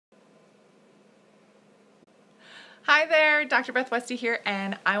Hi there, Dr. Beth Westy here,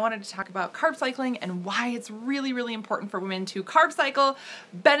 and I wanted to talk about carb cycling and why it's really important for women to carb cycle,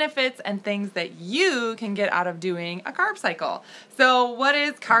 benefits, and things that you can get out of doing a carb cycle. So what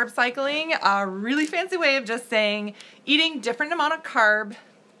is carb cycling? A really fancy way of just saying eating different amount of carb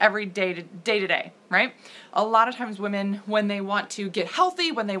every day to day, right? A lot of times women, when they want to get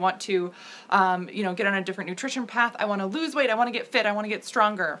healthy, when they want to, get on a different nutrition path, I want to lose weight, I want to get fit, I want to get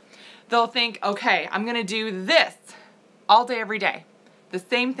stronger. They'll think, okay, I'm going to do this all day, every day, the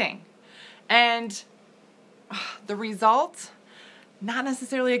same thing. And the result, not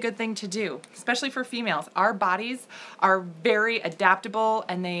necessarily a good thing to do, especially for females. Our bodies are very adaptable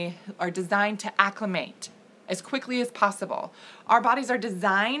and they are designed to acclimate as quickly as possible. Our bodies are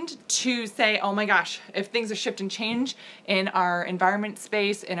designed to say, oh my gosh, if things are shift and change in our environment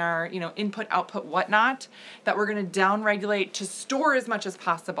space, in our input, output, whatnot, that we're gonna down-regulate to store as much as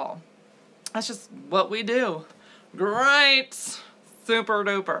possible. That's just what we do. Great, super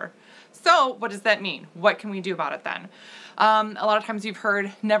duper. So what does that mean? What can we do about it then? A lot of times you've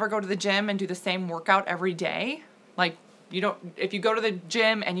heard never go to the gym and do the same workout every day. Like if you go to the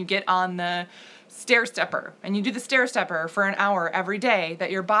gym and you get on the stair stepper and you do the stair stepper for an hour every day, that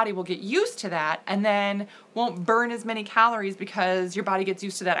your body will get used to that and then won't burn as many calories because your body gets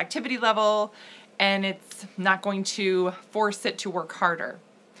used to that activity level and it's not going to force it to work harder.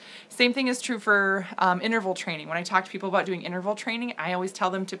 Same thing is true for interval training. When I talk to people about doing interval training, I always tell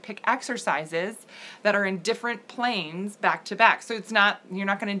them to pick exercises that are in different planes back to back. So you're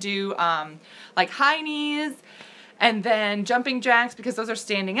not going to do like high knees and then jumping jacks because those are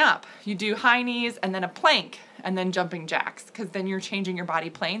standing up. You do high knees and then a plank and then jumping jacks because then you're changing your body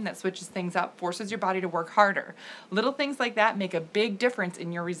plane. That switches things up, forces your body to work harder. Little things like that make a big difference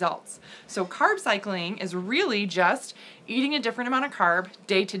in your results. So carb cycling is really just eating a different amount of carb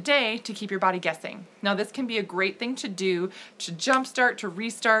day to day to keep your body guessing. Now this can be a great thing to do to jumpstart, to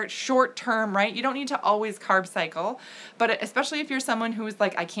restart, short term, right? You don't need to always carb cycle, but especially if you're someone who is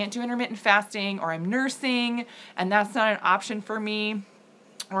like, I can't do intermittent fasting or I'm nursing and that's not an option for me,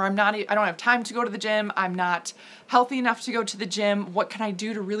 or I don't have time to go to the gym, I'm not healthy enough to go to the gym, what can I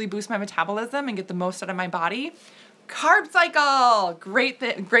do to really boost my metabolism and get the most out of my body? Carb cycle, great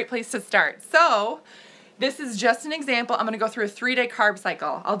place to start. So this is just an example. I'm gonna go through a 3-day carb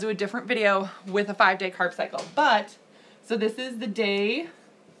cycle. I'll do a different video with a 5-day carb cycle. So this is the day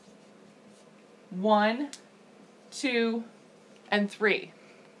 1, 2, and 3.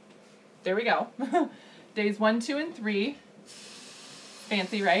 There we go. Days 1, 2, and 3.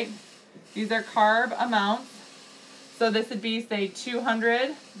 Fancy, right? These are carb amounts. So this would be, say,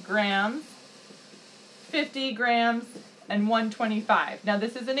 200 grams, 50 grams, and 125. Now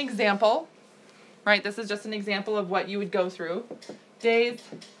this is an example, right? This is just an example of what you would go through. Days,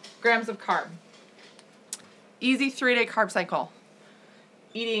 grams of carb. Easy 3-day carb cycle.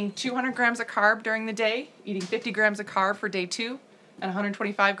 Eating 200 grams of carb during the day, eating 50 grams of carb for day 2, and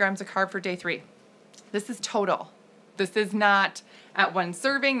 125 grams of carb for day 3. This is total. This is not at one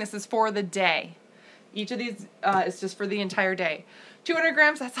serving. This is for the day. Each of these is just for the entire day. 200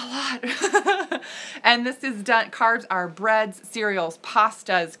 grams, that's a lot. And this is done, carbs are breads, cereals,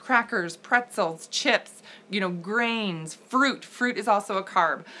 pastas, crackers, pretzels, chips, grains, fruit. Fruit is also a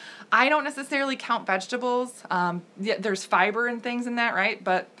carb. I don't necessarily count vegetables. Yeah, there's fiber and things in that, right?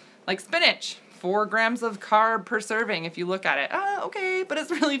 But like spinach, 4 grams of carb per serving if you look at it. Okay, but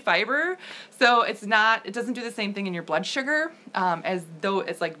it's really fiber. So it doesn't do the same thing in your blood sugar as though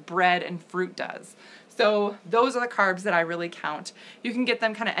it's like bread and fruit does. So those are the carbs that I really count. You can get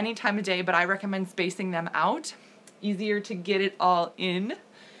them kind of any time of day, but I recommend spacing them out. Easier to get it all in.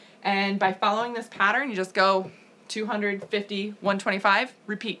 And by following this pattern, you just go 250, 125,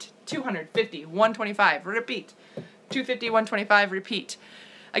 repeat. 250, 125, repeat. 250, 125, repeat.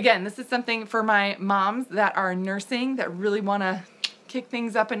 Again, this is something for my moms that are nursing that really want to kick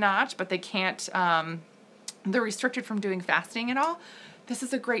things up a notch, but they can't, they're restricted from doing fasting at all. This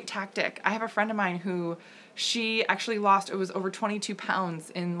is a great tactic. I have a friend of mine who she actually lost, it was over 22 pounds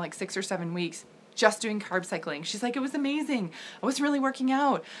in like 6 or 7 weeks just doing carb cycling. She's like, it was amazing. I wasn't really working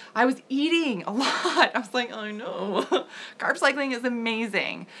out. I was eating a lot. I was like, oh no. Carb cycling is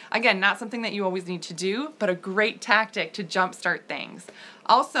amazing. Again, not something that you always need to do, but a great tactic to jumpstart things.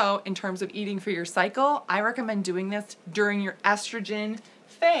 Also, in terms of eating for your cycle, I recommend doing this during your estrogen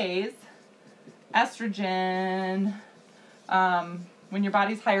phase. Estrogen, when your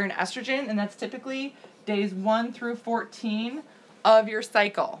body's higher in estrogen, and that's typically days 1 through 14 of your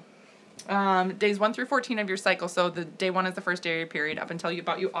cycle. Days 1 through 14 of your cycle. So the day 1 is the first day of your period up until you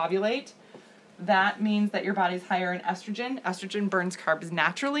ovulate. that means that your body's higher in estrogen. Estrogen burns carbs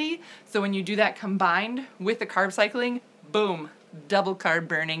naturally. So when you do that combined with the carb cycling, boom, double carb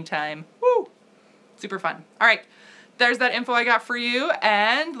burning time. Woo! Super fun. All right. There's that info I got for you.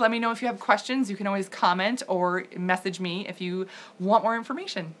 And let me know if you have questions. You can always comment or message me if you want more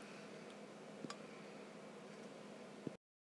information.